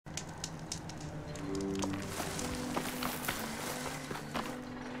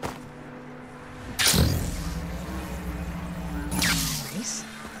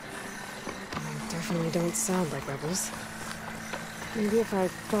don't sound like rebels. Maybe if I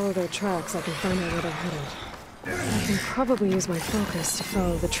follow their tracks, I can find out where they're headed. I can probably use my focus to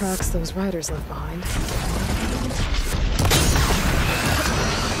follow the tracks those riders left behind.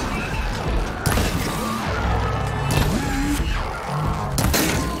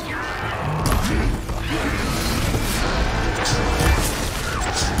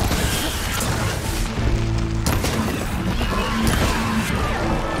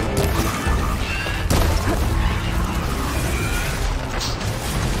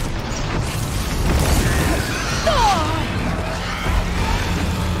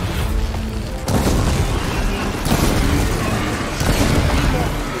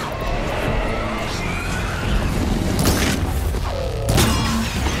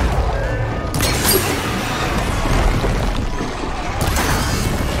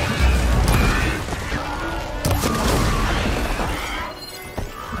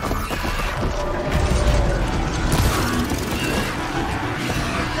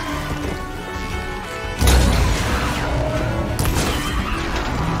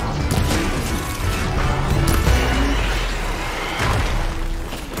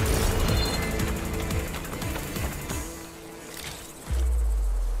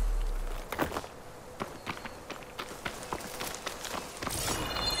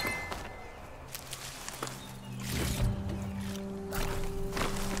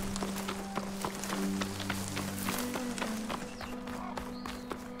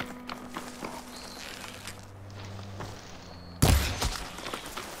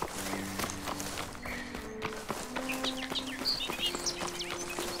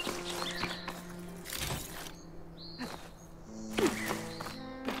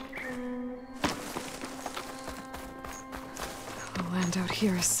 Out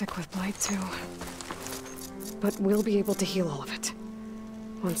here is sick with blight too. But we'll be able to heal all of it.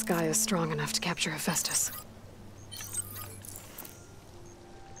 Once Gaia is strong enough to capture Hephaestus.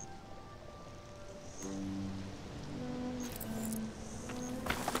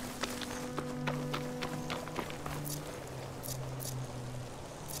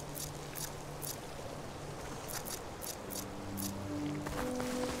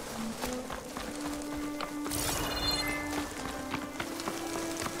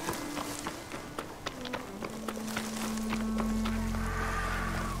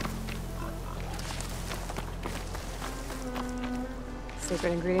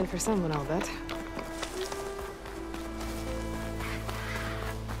 Secret ingredient for someone, I'll bet.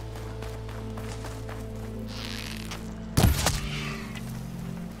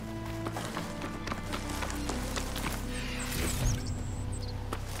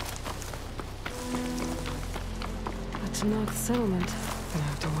 But to knock the settlement, gonna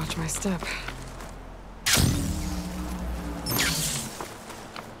have to watch my step.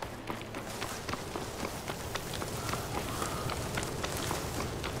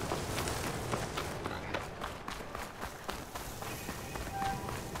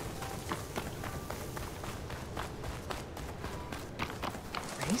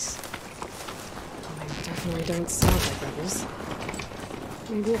 They definitely don't sound like rebels.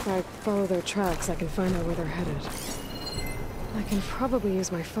 Maybe if I follow their tracks, I can find out where they're headed. I can probably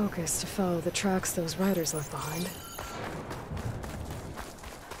use my focus to follow the tracks those riders left behind.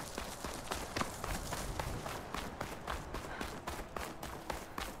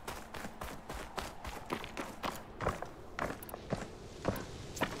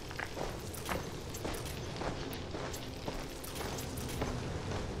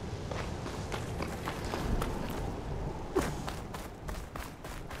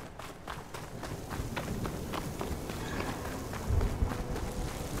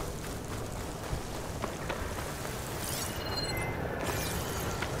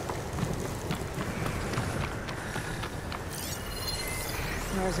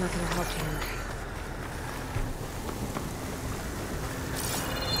 Fire's not gonna help here.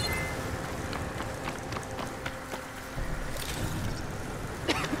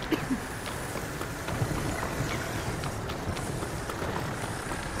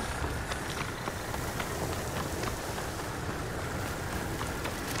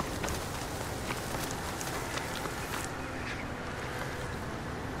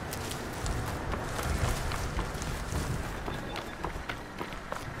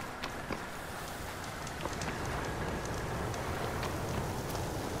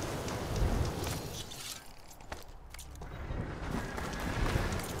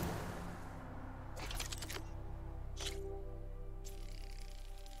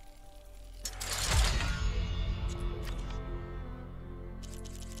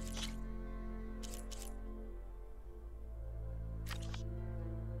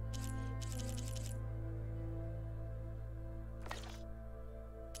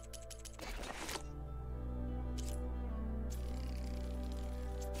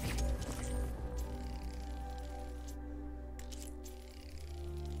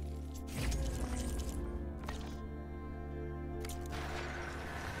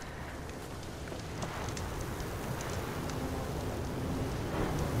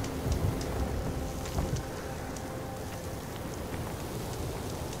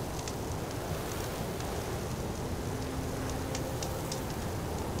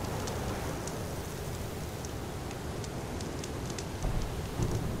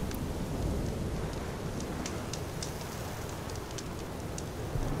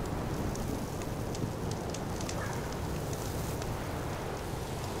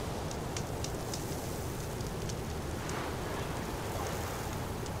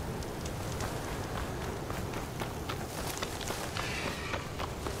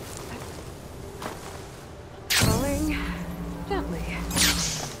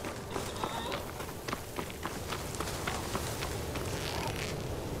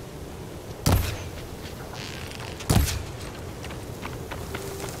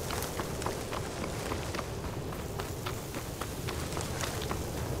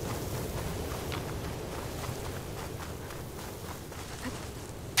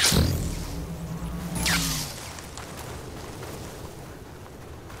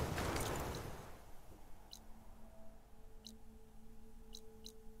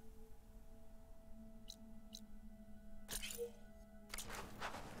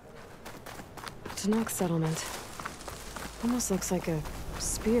 Tanakh settlement. Almost looks like a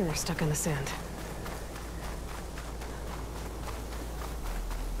spear stuck in the sand.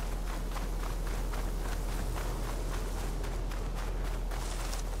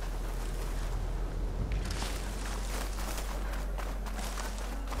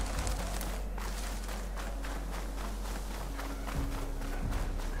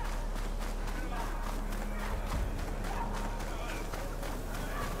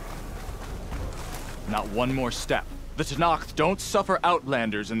 Not one more step. The Tanakh don't suffer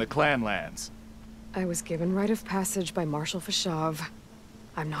outlanders in the Clanlands. I was given rite of passage by Marshal Fashav.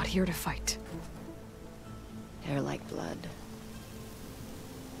 I'm not here to fight. Hair like blood.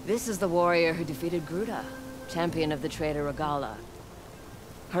 This is the warrior who defeated Gruda, champion of the traitor Regala.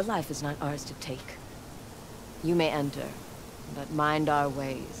 Her life is not ours to take. You may enter, but mind our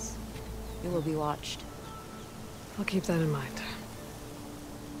ways. You will be watched. I'll keep that in mind.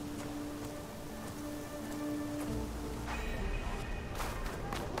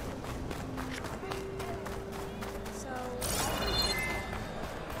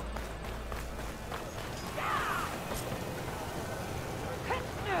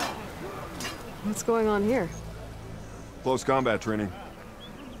 What's going on here? Close combat training.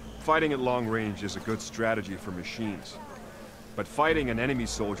 Fighting at long range is a good strategy for machines. But fighting an enemy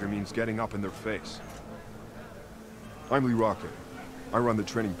soldier means getting up in their face. I'm Lee Rocket. I run the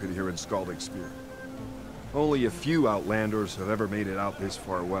training pit here in Scalding Spear. Only a few Outlanders have ever made it out this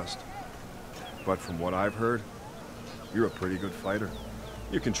far west. But from what I've heard, you're a pretty good fighter.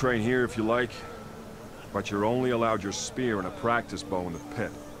 You can train here if you like, but you're only allowed your spear and a practice bow in the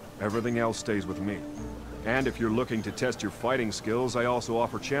pit. Everything else stays with me. And if you're looking to test your fighting skills, I also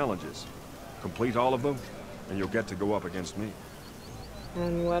offer challenges. Complete all of them, and you'll get to go up against me.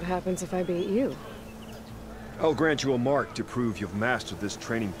 And what happens if I beat you? I'll grant you a mark to prove you've mastered this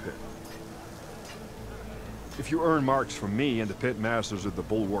training pit. If you earn marks from me and the pit masters of the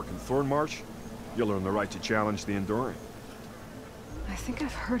Bulwark and Thornmarsh, you'll earn the right to challenge the Enduring. I think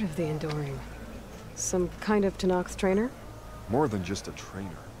I've heard of the Enduring. Some kind of Tanakh's trainer? More than just a trainer.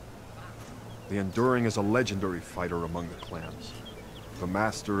 The Enduring is a legendary fighter among the clans. The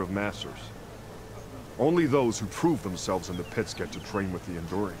Master of Masters. Only those who prove themselves in the pits get to train with the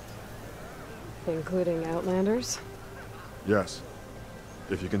Enduring. Including Outlanders? Yes.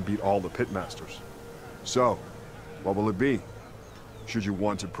 If you can beat all the pit masters. So, what will it be? Should you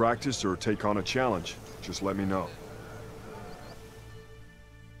want to practice or take on a challenge, just let me know.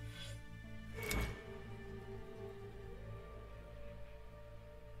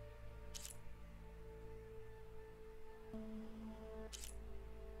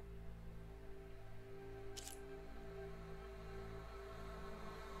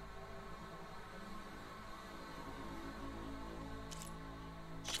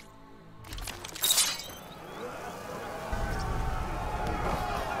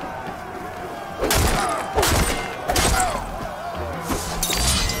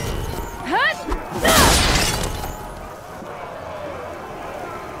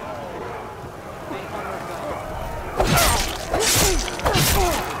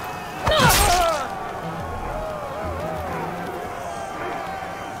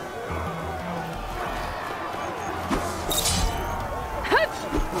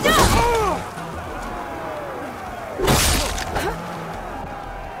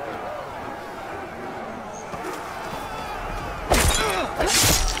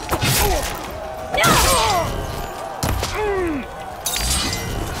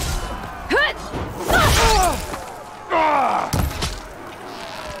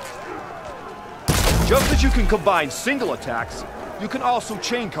 Just as you can combine single attacks, you can also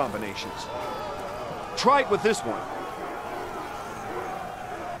chain combinations. Try it with this one.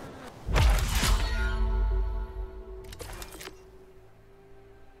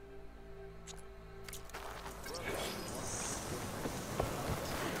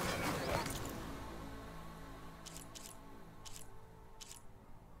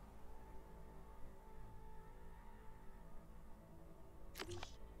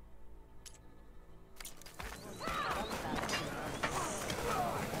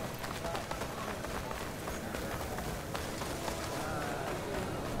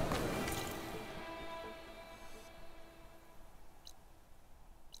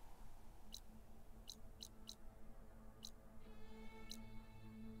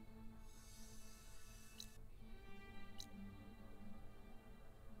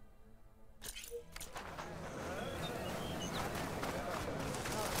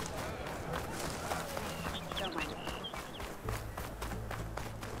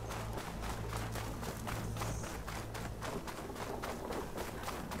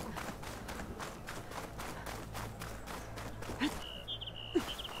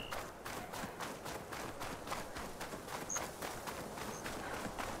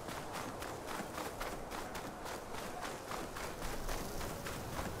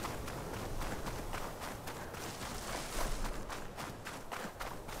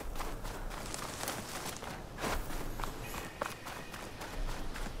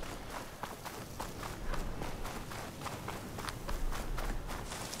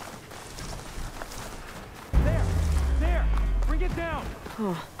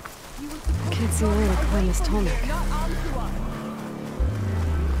 see a way to climb this tall neck.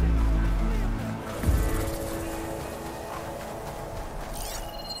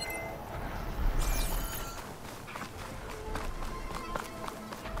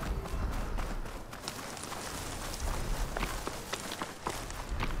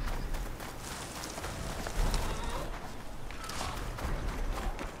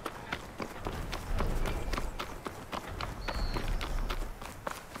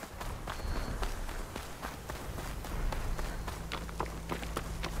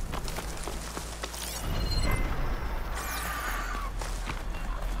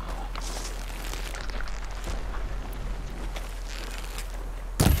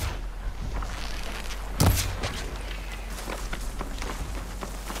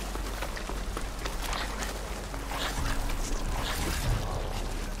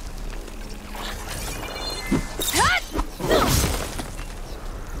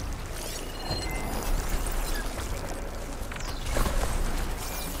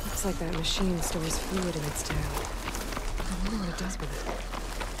 Looks like that machine stores fluid in its tail. I wonder what it does with it.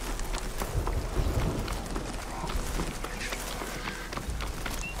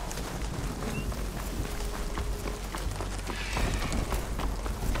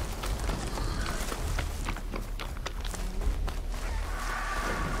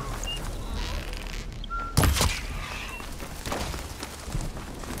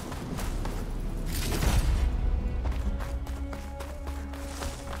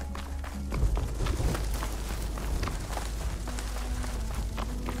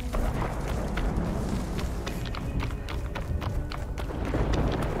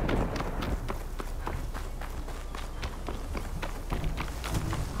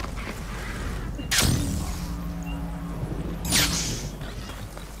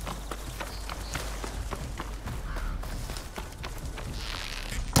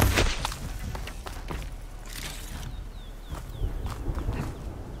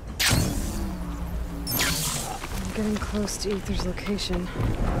 Getting close to Ether's location.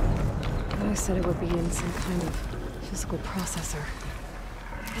 I said it would be in some kind of physical processor.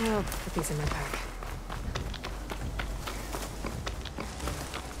 I'll put these in my pack.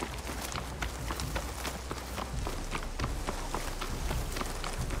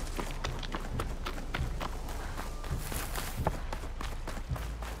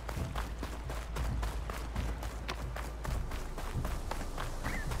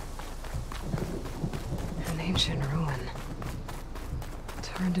 Ancient ruin.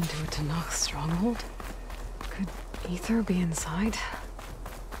 Turned into a Tanakh stronghold? Could Ether be inside?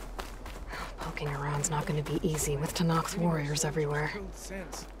 Poking around's not going to be easy with Tanakh's warriors everywhere.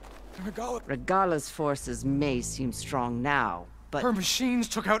 Regala's forces may seem strong now, but... Her machines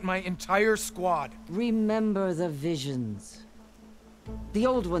took out my entire squad. Remember the visions. The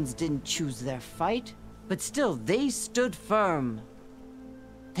old ones didn't choose their fight, but still, they stood firm.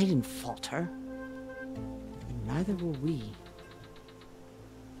 They didn't falter. Neither will we.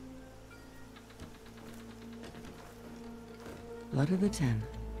 Blood of the Ten.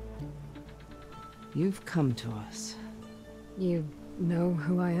 You've come to us. You know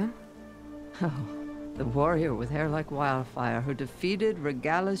who I am? Oh, the warrior with hair like wildfire who defeated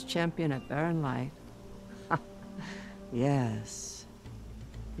Regala's champion at Barren Light. Yes,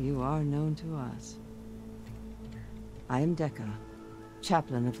 you are known to us. I am Dekka,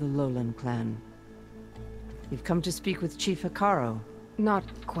 chaplain of the Lowland clan. You've come to speak with Chief Hikaru. Not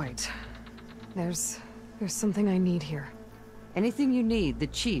quite. There's something I need here. Anything you need, the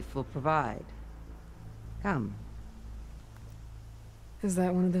Chief will provide. Come. Is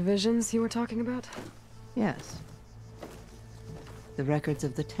that one of the visions you were talking about? Yes. The records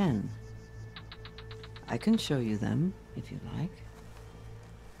of the Ten. I can show you them, if you like.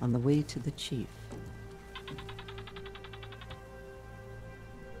 On the way to the Chief.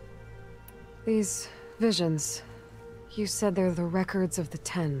 These visions. You said they're the records of the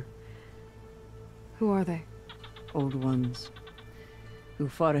Ten. Who are they? Old ones. Who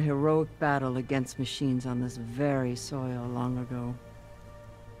fought a heroic battle against machines on this very soil long ago.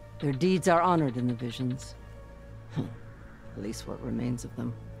 Their deeds are honored in the visions. At least what remains of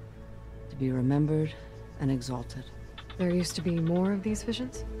them. To be remembered and exalted. There used to be more of these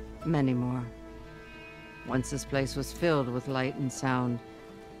visions? Many more. Once this place was filled with light and sound.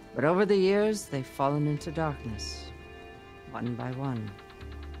 But over the years, they've fallen into darkness, one by one.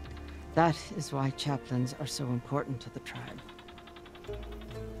 That is why chaplains are so important to the tribe.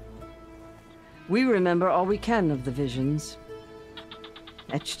 We remember all we can of the visions,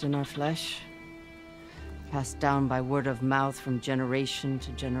 etched in our flesh, passed down by word of mouth from generation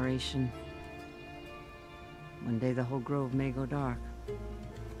to generation. One day the whole grove may go dark,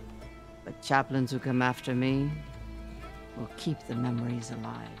 But chaplains who come after me will keep the memories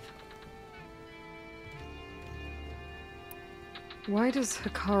alive. Why does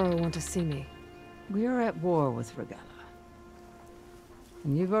Hikaru want to see me? We are at war with Regalla.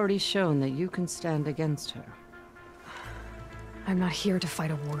 And you've already shown that you can stand against her. I'm not here to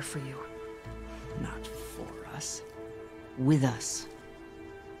fight a war for you. Not for us. With us.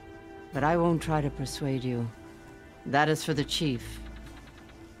 But I won't try to persuade you. That is for the chief.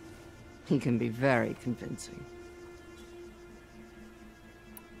 He can be very convincing.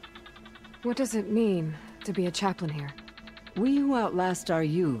 What does it mean to be a chaplain here? We who outlast our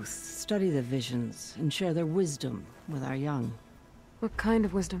youth study the visions and share their wisdom with our young. What kind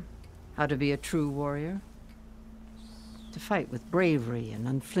of wisdom? How to be a true warrior. To fight with bravery and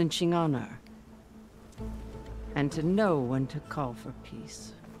unflinching honor. And to know when to call for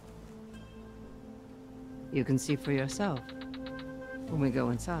peace. You can see for yourself when we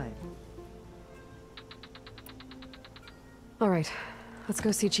go inside. All right, let's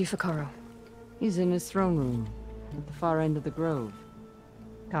go see Chief Hikaru. He's in his throne room, at the far end of the grove.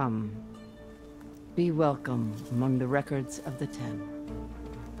 Come. Be welcome among the records of the Ten.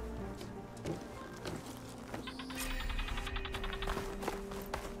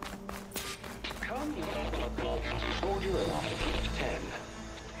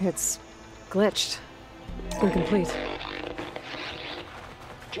 It's glitched. Incomplete.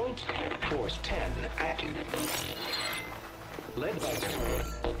 Joint Force 10 active. Led by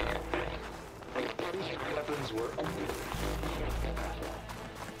weapons were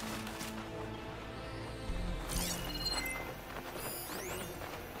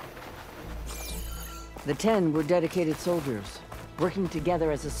The 10 were dedicated soldiers, working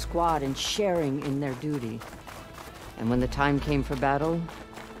together as a squad and sharing in their duty. And when the time came for battle,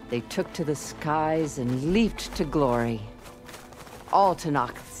 they took to the skies and leaped to glory. All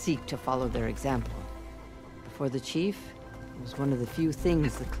Tenakth seek to follow their example. For the chief, it was one of the few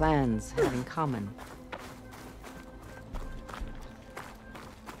things the clans had in common.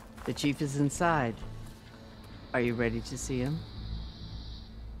 The chief is inside. Are you ready to see him?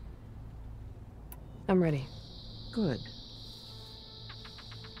 I'm ready. Good.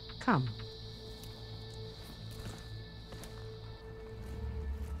 Come.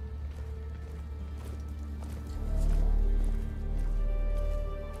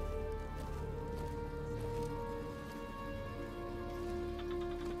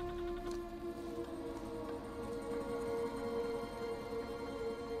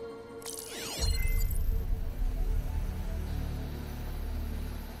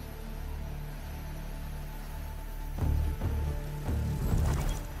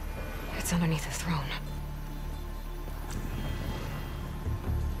 It's underneath the throne.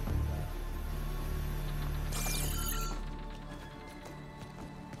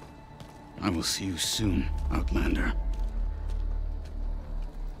 I will see you soon, Outlander.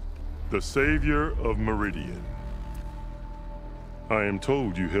 The savior of Meridian. I am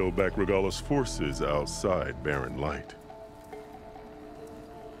told you held back Regalla's forces outside Barren Light.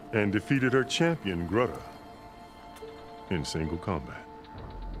 And defeated her champion, Grutta, in single combat.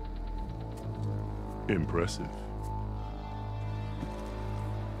 Impressive.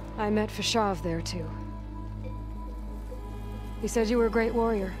 I met Fashav there, too. He said you were a great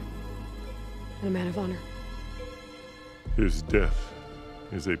warrior. And a man of honor. His death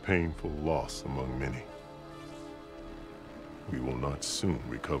is a painful loss among many. We will not soon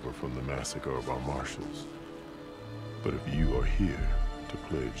recover from the massacre of our marshals. But if you are here to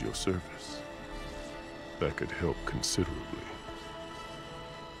pledge your service, that could help considerably.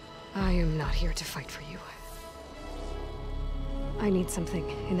 I am not here to fight for you. I need something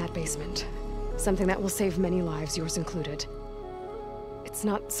in that basement. Something that will save many lives, yours included. It's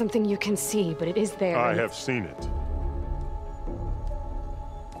not something you can see, but it is there. I have seen it.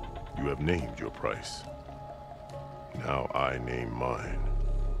 You have named your price. Now I name mine.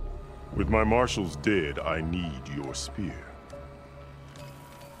 With my marshals dead, I need your spear.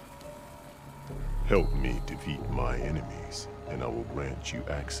 Help me defeat my enemies, and I will grant you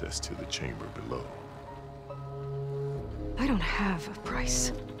access to the chamber below. I don't have a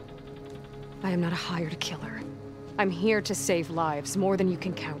price. I am not a hired killer. I'm here to save lives, more than you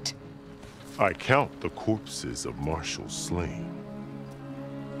can count. I count the corpses of marshals slain.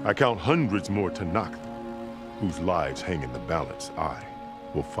 I count hundreds more Tenakth, whose lives hang in the balance. I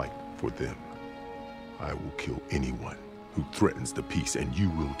will fight for them. I will kill anyone who threatens the peace, and you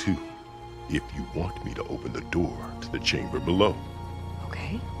will too, if you want me to open the door to the chamber below.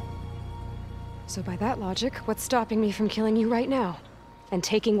 Okay. So by that logic, what's stopping me from killing you right now? And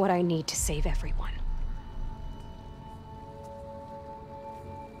taking what I need to save everyone?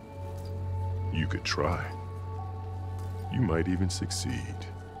 could try. You might even succeed.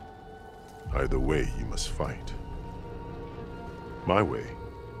 Either way, you must fight. My way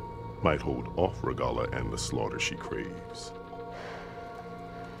might hold off Regalla and the slaughter she craves.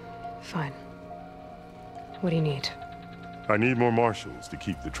 Fine. What do you need? I need more marshals to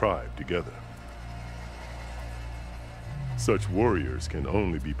keep the tribe together. Such warriors can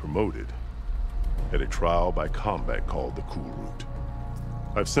only be promoted at a trial by combat called the Cool Route.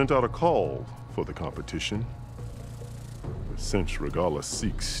 I've sent out a call for the competition, but since Regalla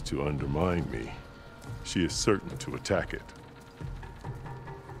seeks to undermine me, she is certain to attack it.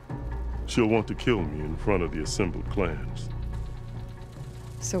 She'll want to kill me in front of the assembled clans.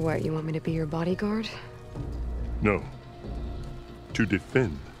 So what, you want me to be your bodyguard? No. To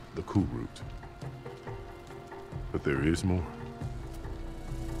defend the Cool Route. But there is more.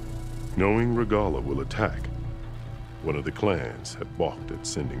 Knowing Regalla will attack, one of the clans had balked at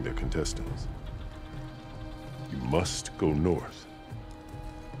sending their contestants. You must go north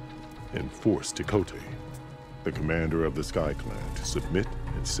and force Tekote, the commander of the Sky Clan, to submit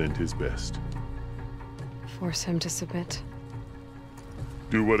and send his best. Force him to submit?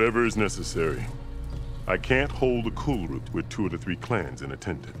 Do whatever is necessary. I can't hold the Cool Route with 2 of the 3 clans in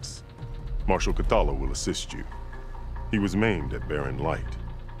attendance. Marshal Cathala will assist you. He was maimed at Barren Light,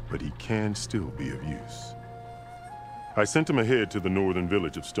 but he can still be of use. I sent him ahead to the northern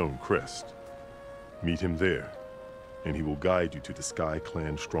village of Stone Crest. Meet him there, and he will guide you to the Sky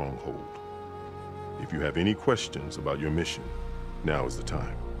Clan stronghold. If you have any questions about your mission, now is the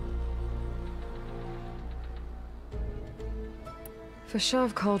time.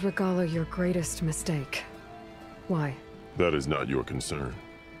 Fashav called Regalla your greatest mistake. Why? That is not your concern.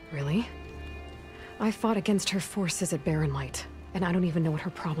 Really? I fought against her forces at Barren Light, and I don't even know what her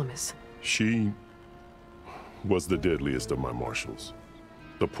problem is. She was the deadliest of my marshals,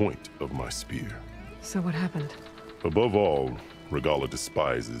 the point of my spear. So what happened? Above all, Regalla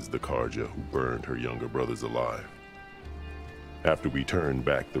despises the Karja who burned her younger brothers alive. After we turned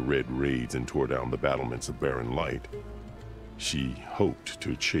back the Red Raids and tore down the battlements of Barren Light, she hoped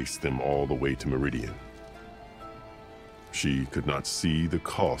to chase them all the way to Meridian. She could not see the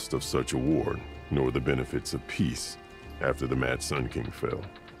cost of such a war, nor the benefits of peace after the Mad Sun King fell.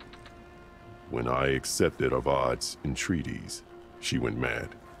 When I accepted Avad's entreaties, she went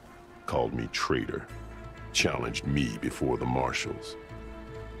mad, called me traitor, challenged me before the marshals.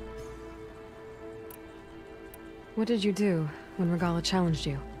 What did you do when Regalla challenged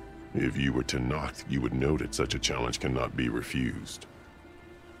you? If you were Tenakth, you would know that such a challenge cannot be refused.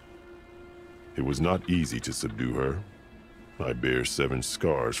 It was not easy to subdue her. I bear 7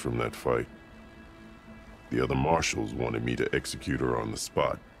 scars from that fight. The other marshals wanted me to execute her on the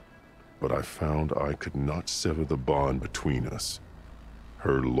spot, but I found I could not sever the bond between us.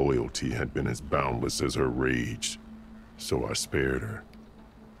 Her loyalty had been as boundless as her rage, so I spared her.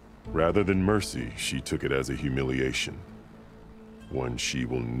 Rather than mercy, she took it as a humiliation, one she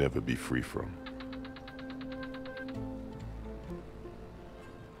will never be free from.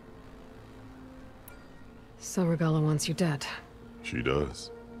 So Regalla wants you dead. She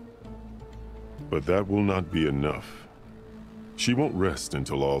does. But that will not be enough. She won't rest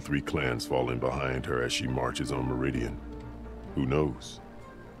until all 3 clans fall in behind her as she marches on Meridian. Who knows?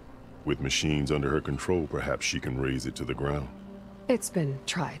 With machines under her control, perhaps she can raise it to the ground. It's been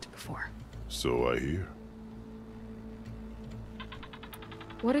tried before. So I hear.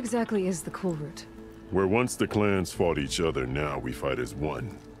 What exactly is the Cool Route? Where once the clans fought each other, now we fight as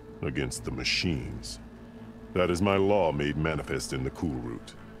one, against the machines. That is my law made manifest in the Cool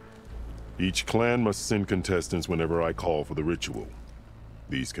Route. Each clan must send contestants whenever I call for the ritual.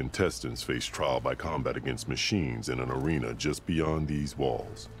 These contestants face trial by combat against machines in an arena just beyond these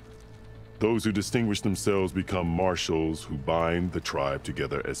walls. Those who distinguish themselves become marshals who bind the tribe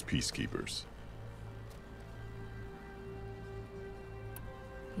together as peacekeepers.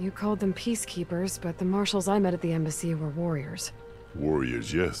 You called them peacekeepers, but the marshals I met at the embassy were warriors.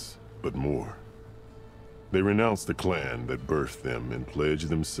 Warriors, yes, but more. They renounce the clan that birthed them and pledge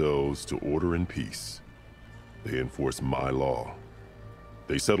themselves to order and peace. They enforce my law.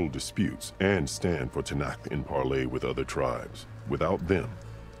 They settle disputes and stand for Tenakth in parley with other tribes. Without them,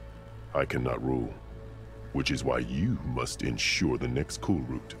 I cannot rule, which is why you must ensure the next Cool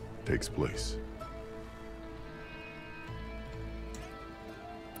Route takes place.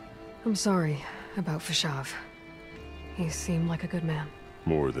 I'm sorry about Fashav. He seemed like a good man.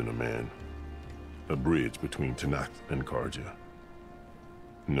 More than a man. A bridge between Tenakth and Karja.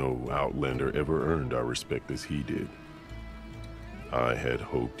 No Outlander ever earned our respect as he did. I had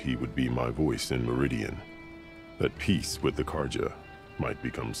hoped he would be my voice in Meridian, that peace with the Karja might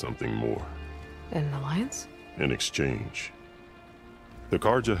become something more. An alliance? In exchange. The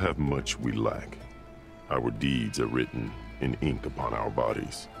Karja have much we lack. Our deeds are written in ink upon our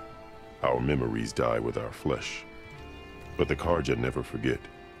bodies. Our memories die with our flesh. But the Karja never forget.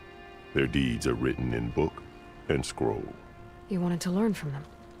 Their deeds are written in book and scroll. You wanted to learn from them?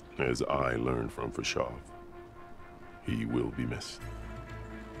 As I learned from Fashav. He will be missed.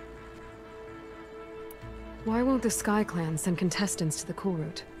 Why won't the Sky Clan send contestants to the Cool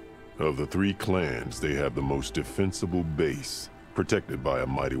Route? Of the 3 clans, they have the most defensible base, protected by a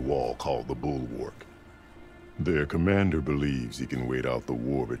mighty wall called the Bulwark. Their commander believes he can wait out the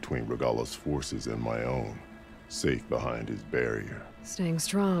war between Regala's forces and my own, safe behind his barrier. Staying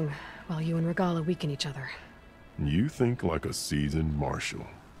strong, while you and Regala weaken each other. You think like a seasoned marshal.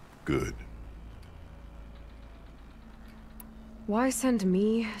 Good. Why send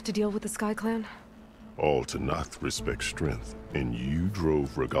me to deal with the Sky Clan? All Tanath respect strength, and you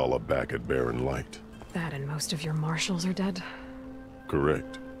drove Regala back at Barren Light. That and most of your marshals are dead?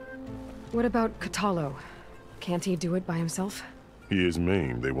 Correct. What about Katalo? Can't he do it by himself? He is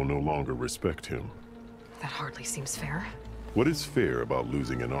maimed, they will no longer respect him. That hardly seems fair. What is fair about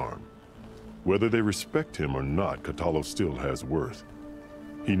losing an arm? Whether they respect him or not, Katalo still has worth.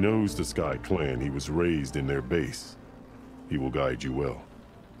 He knows the Sky Clan, he was raised in their base. He will guide you well.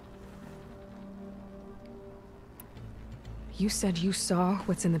 You said you saw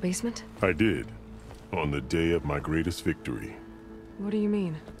what's in the basement? I did, on the day of my greatest victory. What do you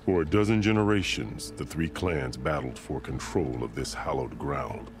mean? For a dozen generations, the 3 clans battled for control of this hallowed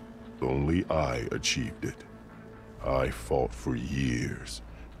ground. Only I achieved it. I fought for years,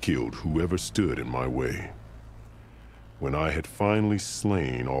 killed whoever stood in my way. When I had finally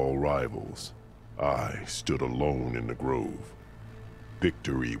slain all rivals, I stood alone in the grove.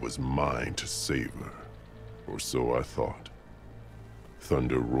 Victory was mine to savor, or so I thought.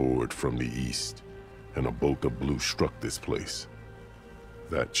 Thunder roared from the east, and a bolt of blue struck this place.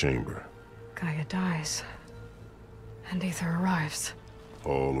 That chamber. Gaia dies, and Aether arrives.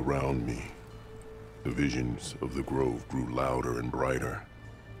 All around me, the visions of the grove grew louder and brighter,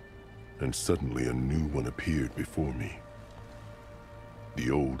 and suddenly a new one appeared before me.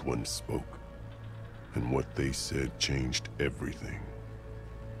 The old one spoke, and what they said changed everything.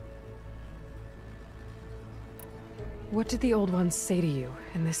 What did the old ones say to you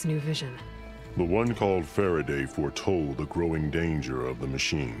in this new vision? The one called Faraday foretold the growing danger of the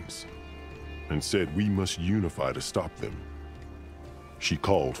machines, and said we must unify to stop them. She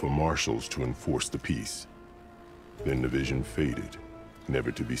called for marshals to enforce the peace. Then the vision faded,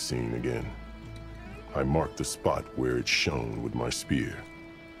 never to be seen again. I marked the spot where it shone with my spear,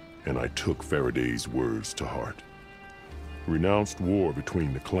 and I took Faraday's words to heart. Renounced war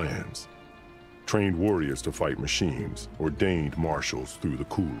between the clans, trained warriors to fight machines, ordained marshals through the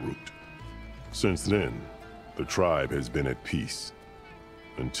Cool Route. Since then, the tribe has been at peace,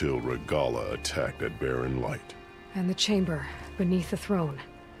 until Regala attacked at Barren Light. And the chamber, beneath the throne.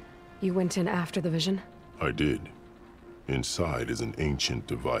 You went in after the vision? I did. Inside is an ancient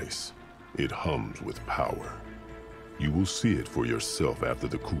device. It hums with power. You will see it for yourself after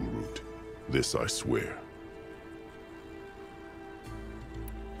the Cool Route. This I swear.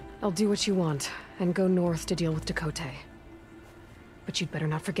 I'll do what you want, and go north to deal with Dakota. But you'd better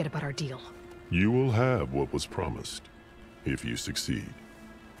not forget about our deal. You will have what was promised, if you succeed.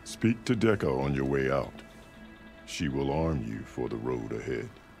 Speak to Dekka on your way out. She will arm you for the road ahead.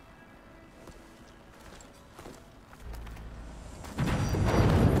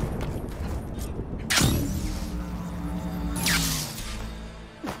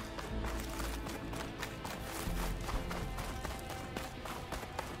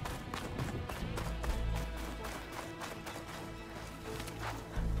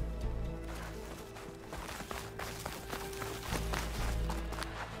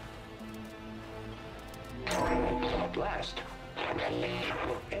 At last,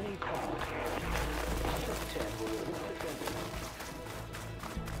 for any cause, Sub-10 will remove defenders.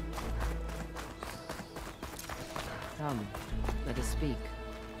 Come, let us speak.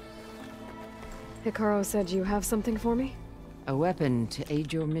 Hikaru said you have something for me? A weapon to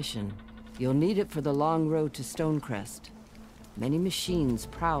aid your mission. You'll need it for the long road to Stonecrest. Many machines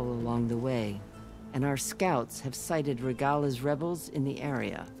prowl along the way, and our scouts have sighted Regala's rebels in the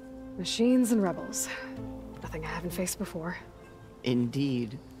area. Machines and rebels. Nothing I haven't faced before.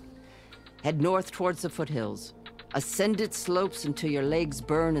 Indeed. Head north towards the foothills. Ascend its slopes until your legs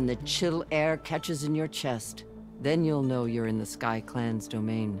burn and the chill air catches in your chest. Then you'll know you're in the Sky Clan's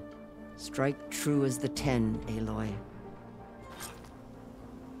domain. Strike true as the 10, Aloy.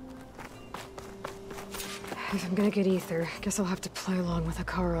 If I'm gonna get Aether, guess I'll have to play along with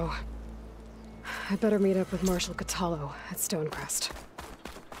Hikaru. I better meet up with Marshal Catallo at Stonecrest.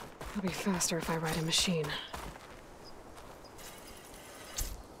 It'll be faster if I ride a machine.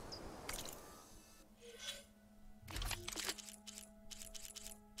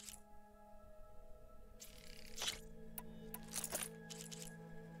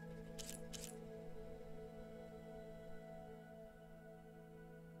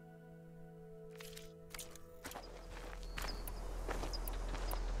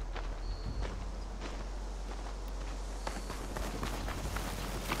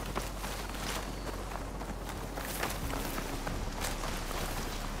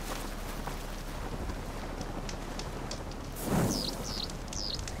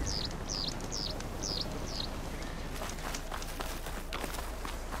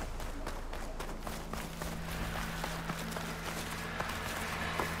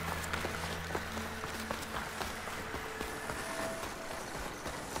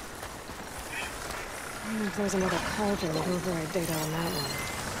 If there's another cauldron with override data on that one.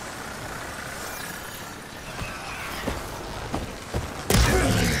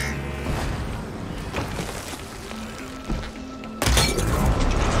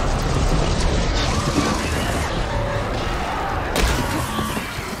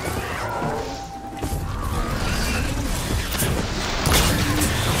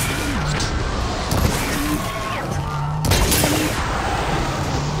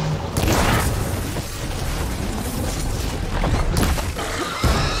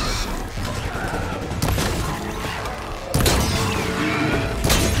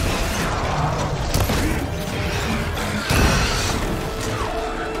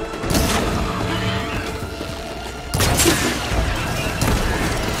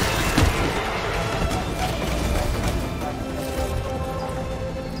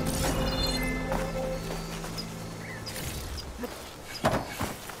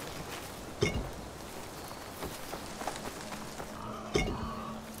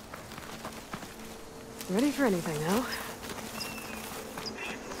 Ready for anything now?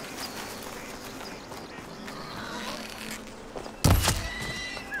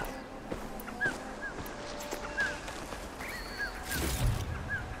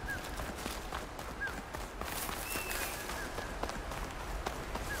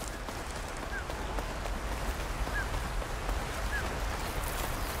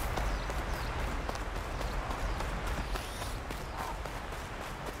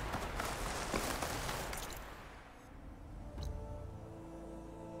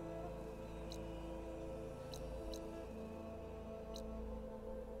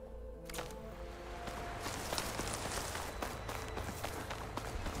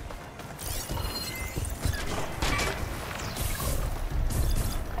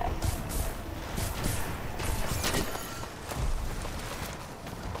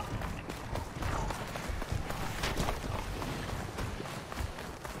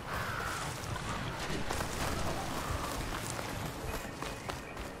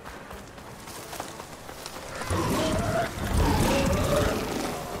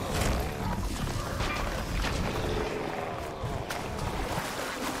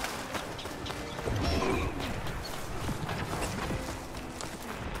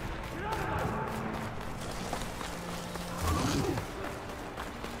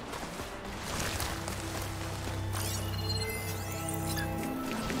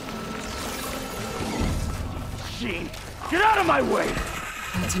 Get out of my way!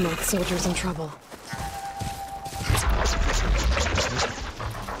 Ultimate soldier's in trouble.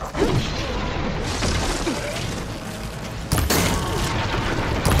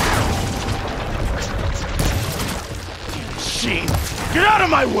 Machine! Get out of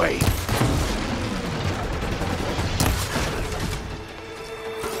my way!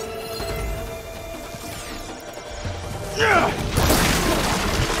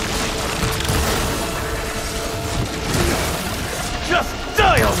 Just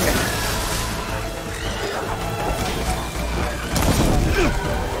die already!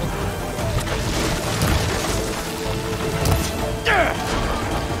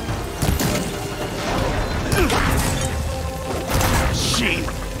 Machine!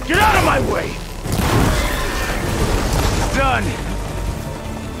 Get out of my way! Done!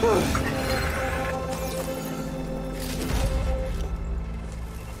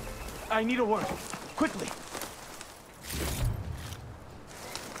 I need to work. Quickly!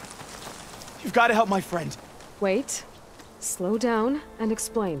 You've got to help my friend. Wait. Slow down and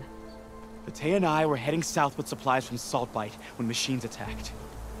explain. Battea and I were heading south with supplies from Saltbite when machines attacked.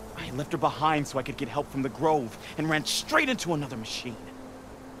 I left her behind so I could get help from the Grove and ran straight into another machine.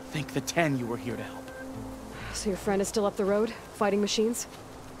 Thank the 10 you were here to help. So your friend is still up the road, fighting machines?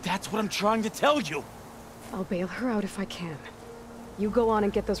 That's what I'm trying to tell you. I'll bail her out if I can. You go on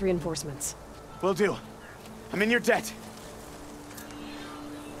and get those reinforcements. Will do. I'm in your debt.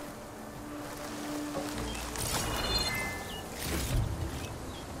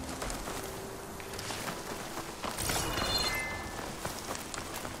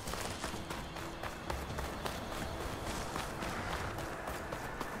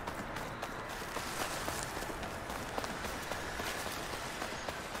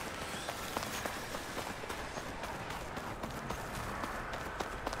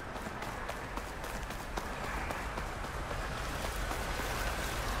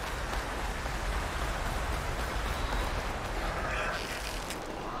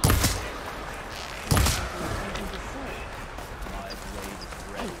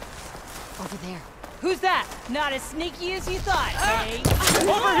 Over there. Who's that? Not as sneaky as you thought, eh?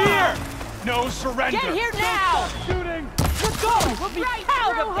 Over here! No surrender! Get here now! Stop shooting! Let's go! We'll be Right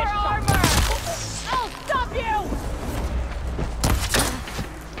proud through of her this armor! I'll stop you!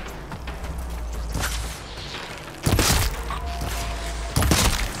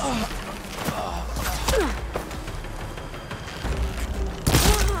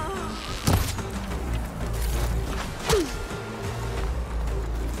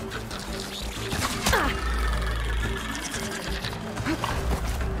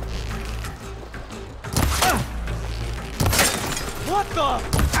 What the?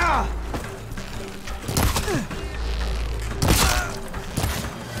 Ah!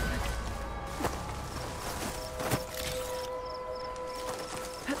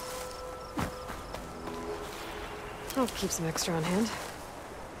 I'll keep some extra on hand.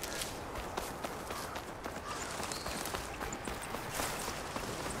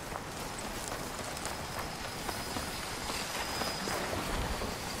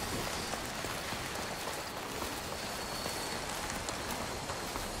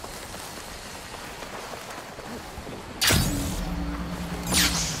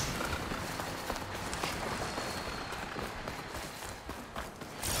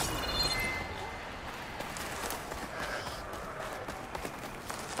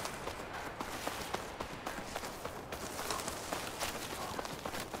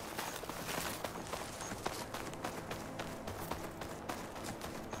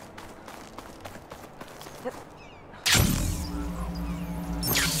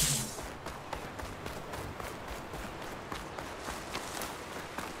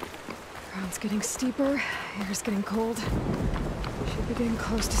 Ground's getting steeper, air's getting cold. Should be getting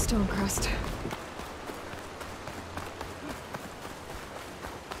close to Stonecrest.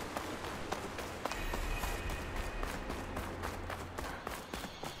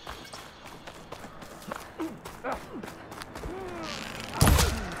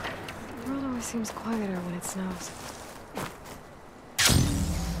 The world always seems quieter when it snows.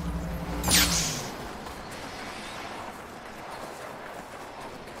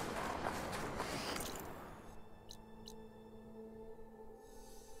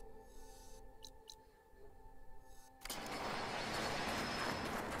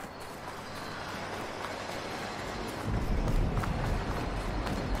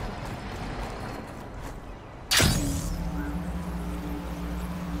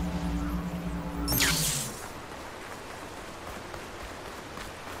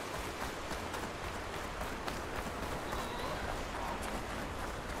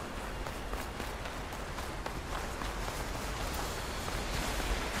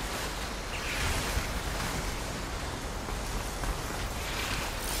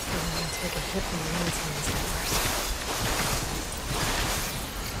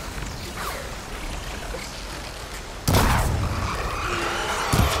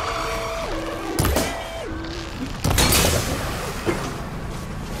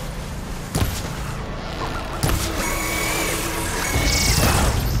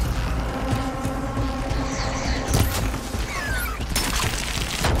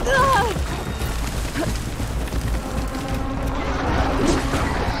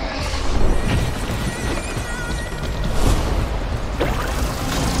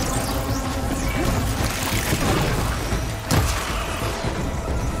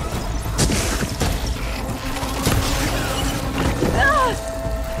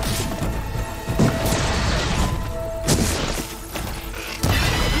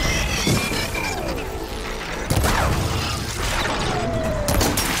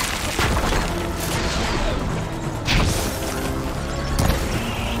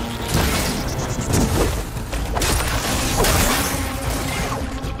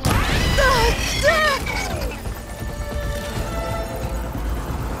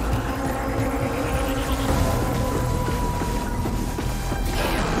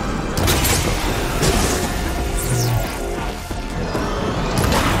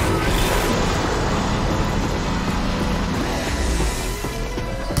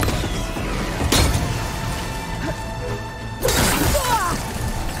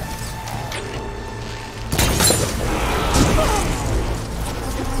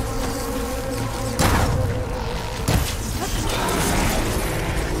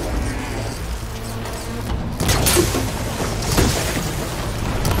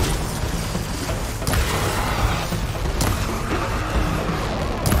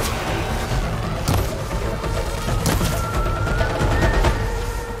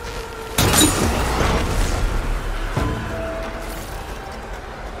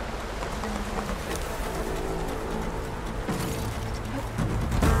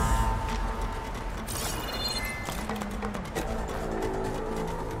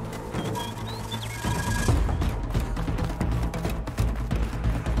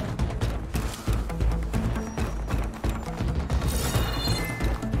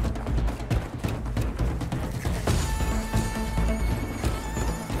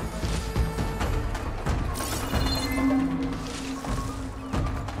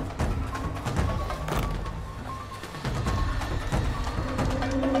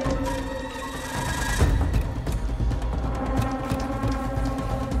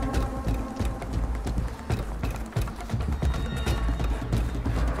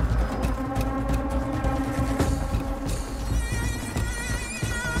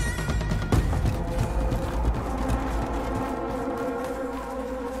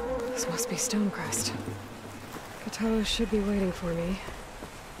 This must be Stonecrest. Kotallo should be waiting for me.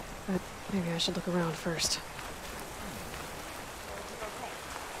 But maybe I should look around first.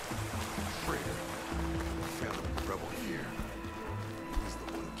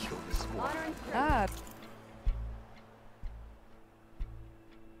 Ah.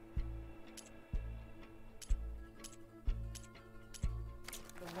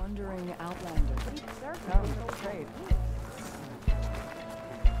 The Wandering Outlander. Come, trade.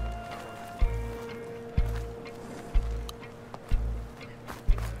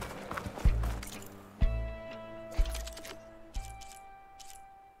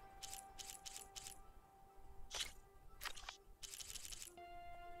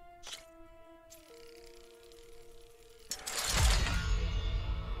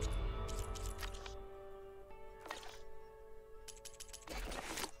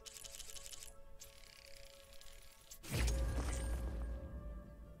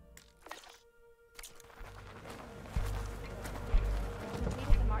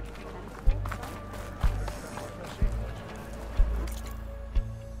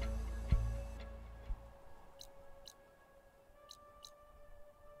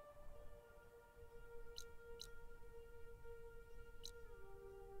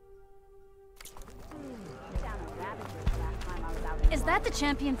 Is that the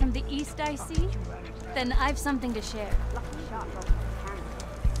champion from the east I see? Then I've something to share. Lucky shot broke his hand.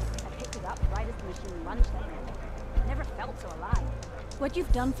 I picked it up right as the machine lunged at me. Never felt so alive. What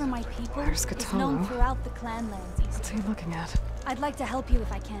you've done for my people There's is Kotallo. known throughout the clanlands east. What's he looking at? I'd like to help you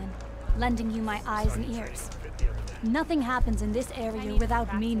if I can, lending you my eyes and ears. Nothing happens in this area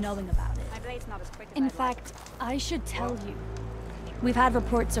without me knowing about it. My blade's not as quick as In I'd like. fact, I should tell you. We've had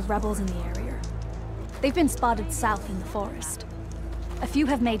reports of rebels in the area. They've been spotted south in the forest. A few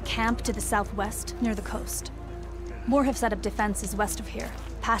have made camp to the southwest, near the coast. More have set up defenses west of here,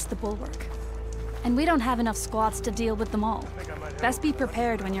 past the bulwark. And we don't have enough squads to deal with them all. Best be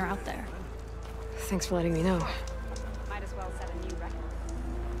prepared when you're out there. Thanks for letting me know. Might as well set a new record.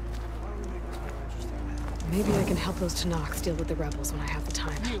 Maybe I can help those Tanakhs deal with the rebels when I have the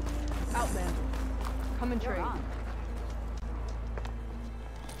time. Outlander. Come and trade.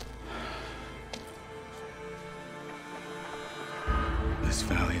 This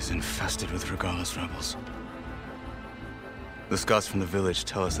valley is infested with Regala's rebels. The scouts from the village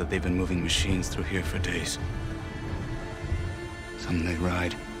tell us that they've been moving machines through here for days. Some they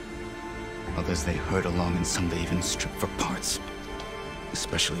ride, others they herd along, and some they even strip for parts.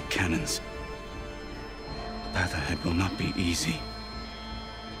 Especially cannons. The path ahead will not be easy.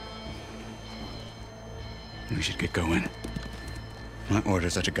 We should get going. My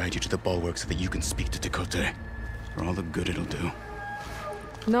orders are to guide you to the bulwark so that you can speak to Tekote. For all the good it'll do.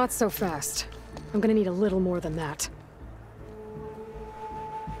 Not so fast. I'm gonna need a little more than that.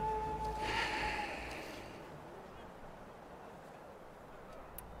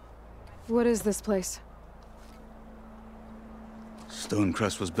 What is this place?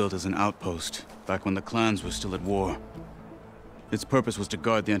 Stonecrest was built as an outpost, back when the clans were still at war. Its purpose was to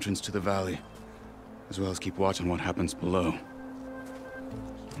guard the entrance to the valley, as well as keep watch on what happens below.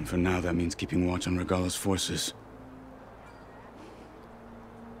 And for now, that means keeping watch on Regala's forces.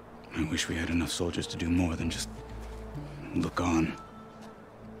 I wish we had enough soldiers to do more than just look on.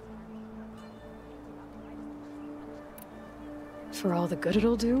 For all the good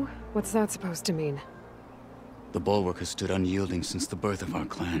it'll do? What's that supposed to mean? The bulwark has stood unyielding since the birth of our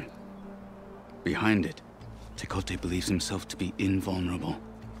clan. Behind it, Tekote believes himself to be invulnerable.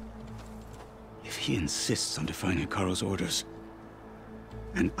 If he insists on defying Hikaru's orders,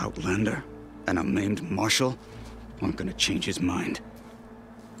 an outlander and a maimed marshal aren't gonna change his mind.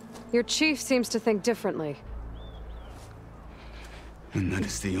 Your chief seems to think differently. And that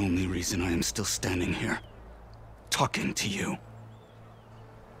is the only reason I am still standing here, talking to you.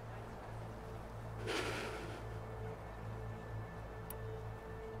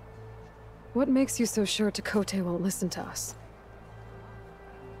 What makes you so sure Tekote won't listen to us?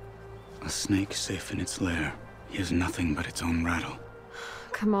 A snake safe in its lair hears nothing but its own rattle.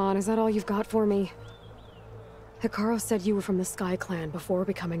 Come on, is that all you've got for me? Hikaru said you were from the Sky Clan before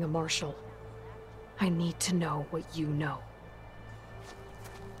becoming a marshal. I need to know what you know.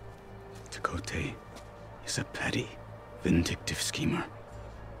 Tekote is a petty, vindictive schemer.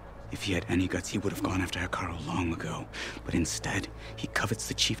 If he had any guts, he would have gone after Hikaru long ago. But instead, he covets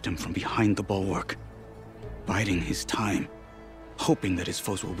the chiefdom from behind the bulwark, biding his time, hoping that his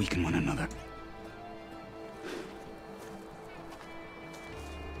foes will weaken one another.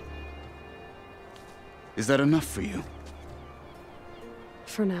 Is that enough for you?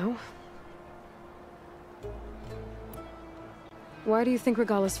 For now. Why do you think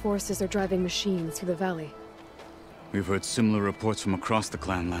Regala's forces are driving machines through the valley? We've heard similar reports from across the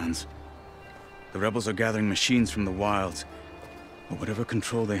clan lands. The rebels are gathering machines from the wilds, but whatever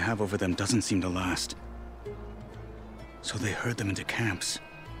control they have over them doesn't seem to last. So they herd them into camps.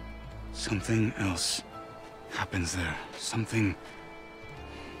 Something else happens there. Something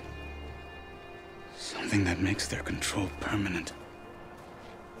that makes their control permanent.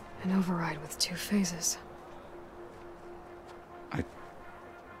 An override with 2 phases. I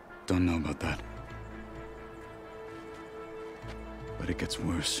don't know about that. But it gets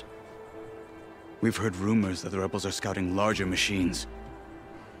worse. We've heard rumors that the rebels are scouting larger machines.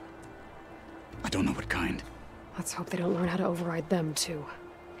 I don't know what kind. Let's hope they don't learn how to override them, too.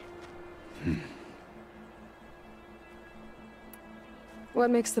 What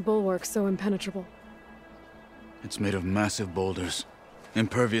makes the bulwark so impenetrable? It's made of massive boulders,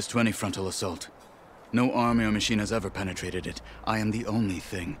 impervious to any frontal assault. No army or machine has ever penetrated it. I am the only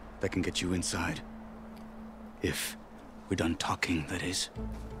thing that can get you inside. If we're done talking, that is.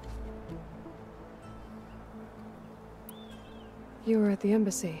 You were at the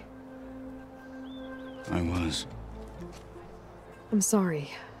embassy. I was. I'm sorry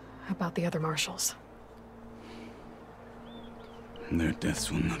about the other marshals. Their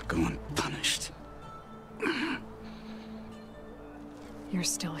deaths will not go unpunished. You're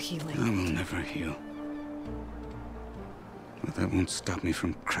still healing. I will never heal. But that won't stop me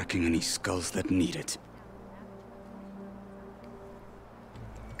from cracking any skulls that need it.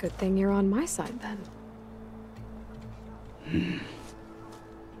 Good thing you're on my side, then.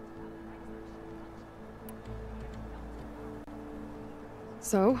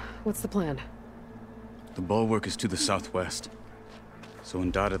 So, what's the plan? The bulwark is to the southwest, so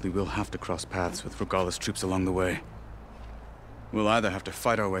undoubtedly we'll have to cross paths with Regala's troops along the way. We'll either have to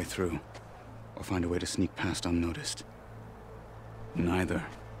fight our way through, or find a way to sneak past unnoticed. Neither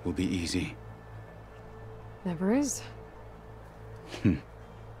will be easy. Never is.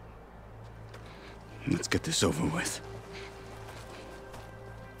 Let's get this over with.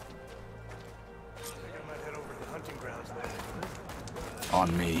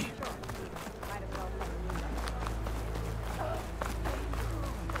 On me.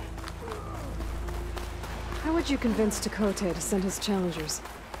 How would you convince Tekote to send his challengers?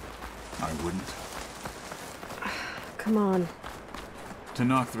 I wouldn't. Come on. To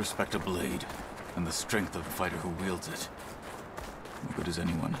knock respect a blade, and the strength of the fighter who wields it. What good is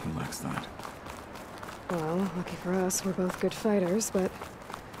anyone who lacks that? Well, lucky for us, we're both good fighters, but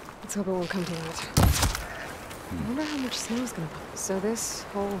let's hope it won't come to that. I wonder how much snow's gonna fall. So this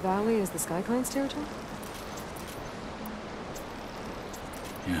whole valley is the Sky Clan's territory?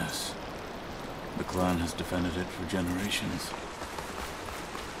 Yes. The clan has defended it for generations.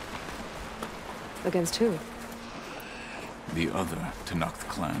 Against who? The other Tenakth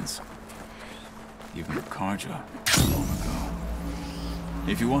clans. Even Karja, long ago.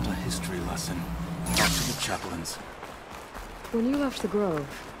 If you want a history lesson, talk to the chaplains. When you left the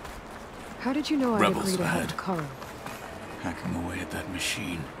Grove, how did you know I'd Rebels agree to help ahead. Karo? Hacking away at that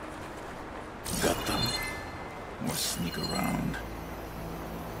machine. Gut them. Or sneak around.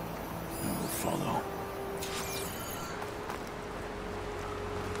 I will follow.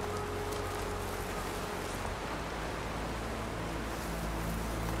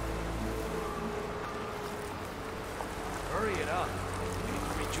 Hurry it up. We need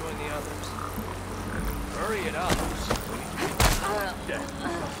to rejoin the others. Hurry it up.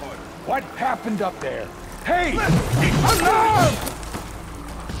 What happened up there? Hey! Alarm!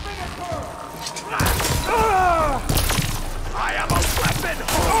 I am a weapon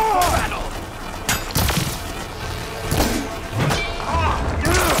for battle!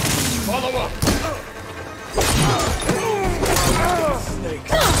 Follow up!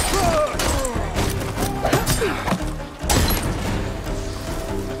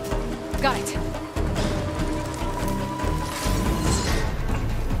 Got it.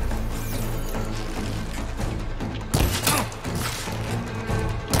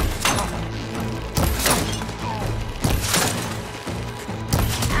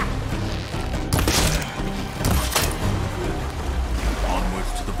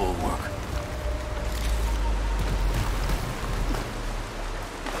 Onwards to the bulwark.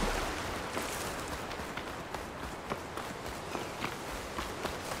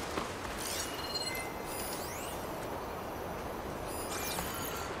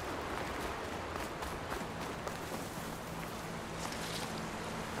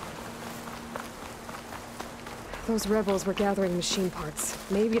 Those rebels were gathering machine parts,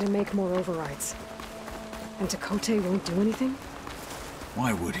 maybe to make more overrides. And Tekote won't do anything?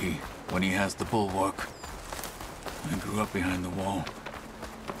 Why would he, when he has the bulwark? I grew up behind the wall.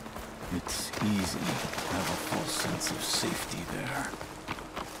 It's easy to have a false sense of safety there.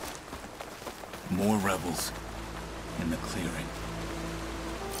 More rebels in the clearing.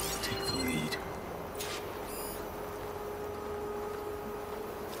 Take the lead.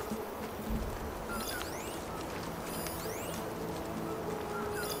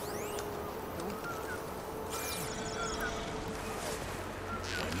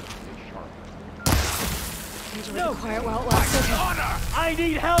 No! Quiet while it lasts. Okay. Honor! I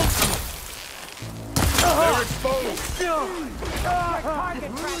need help! They're exposed!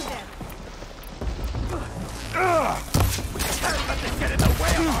 Target practice! We can't let this get in the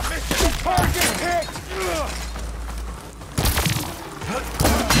way of our mission! Target hit!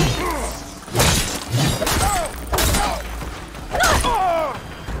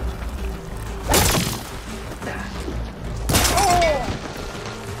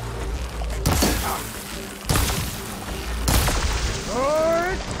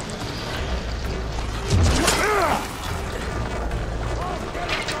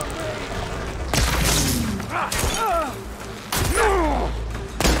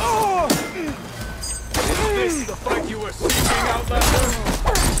 Is this the fight you were seeking, Outlander?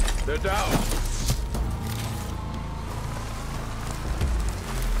 They're down.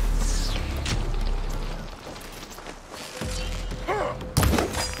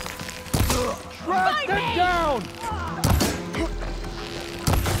 Track them down!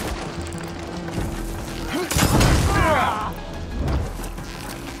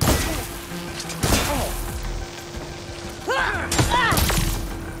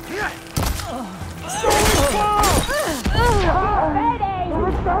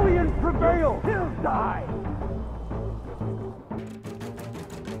 Rebellion prevail! He'll die!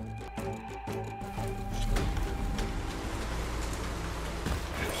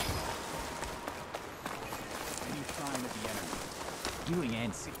 Any sign of the enemy? Doing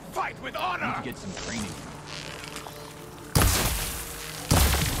NC. Fight with honor! Need to get some training.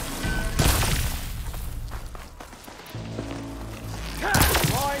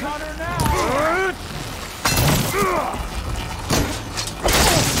 Drawing on her now!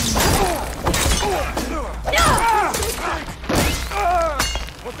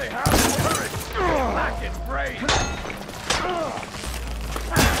 What they have is courage! Lack in brain!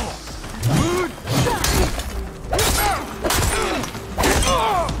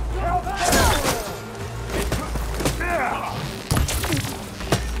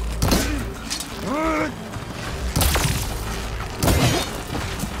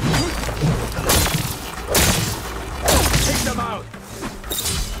 Take them out!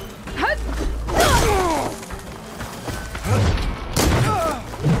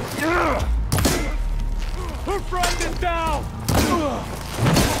 Her friend is down!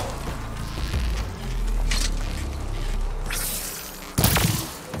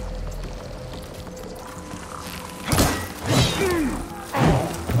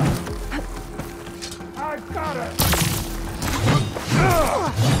 I've got her!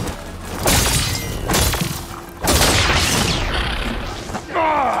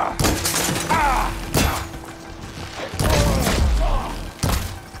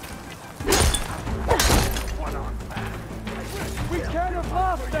 We can't have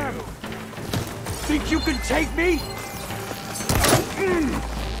lost them! Think you can take me?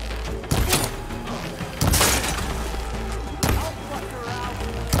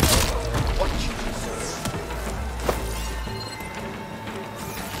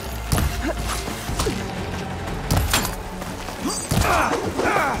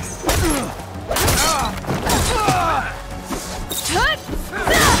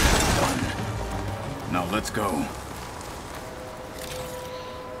 Now let's go.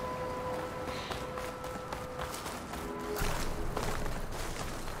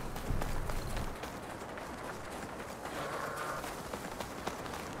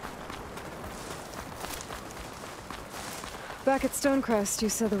 Back at Stonecrest, you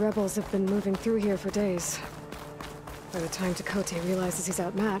said the rebels have been moving through here for days. By the time Tekote realizes he's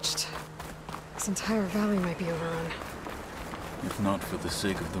outmatched, this entire valley might be overrun. If not for the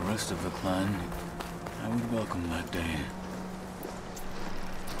sake of the rest of the clan, I would welcome that day.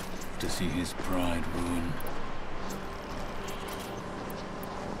 To see his pride ruined.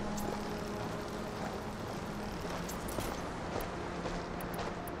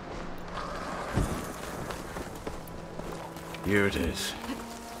 Here it is.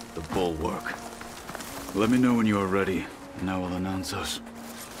 The bulwark. Let me know when you are ready, and I will announce us.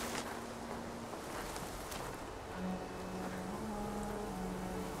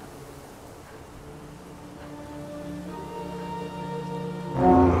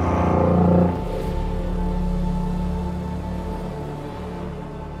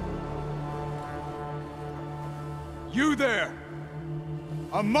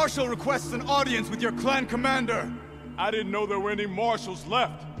 A marshal requests an audience with your clan commander. I didn't know there were any marshals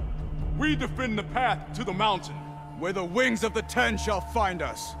left. We defend the path to the mountain. Where the wings of the Ten shall find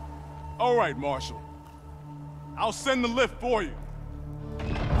us. All right, Marshal. I'll send the lift for you.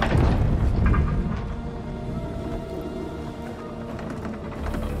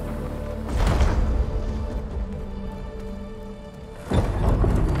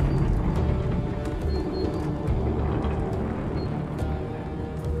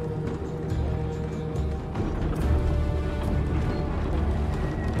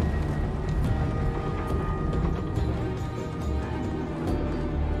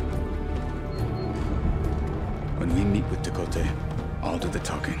 When we meet with Tekote, I'll do the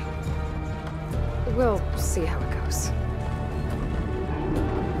talking. We'll see how it goes.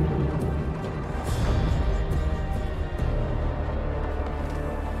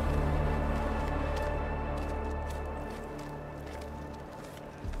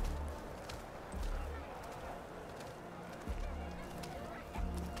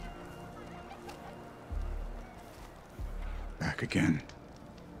 Back again.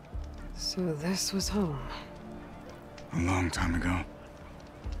 So this was home. A long time ago.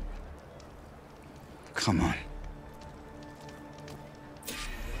 Come on.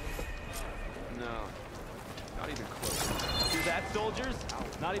 No. Not even close. Hear that, soldiers?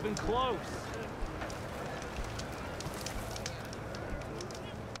 Not even close.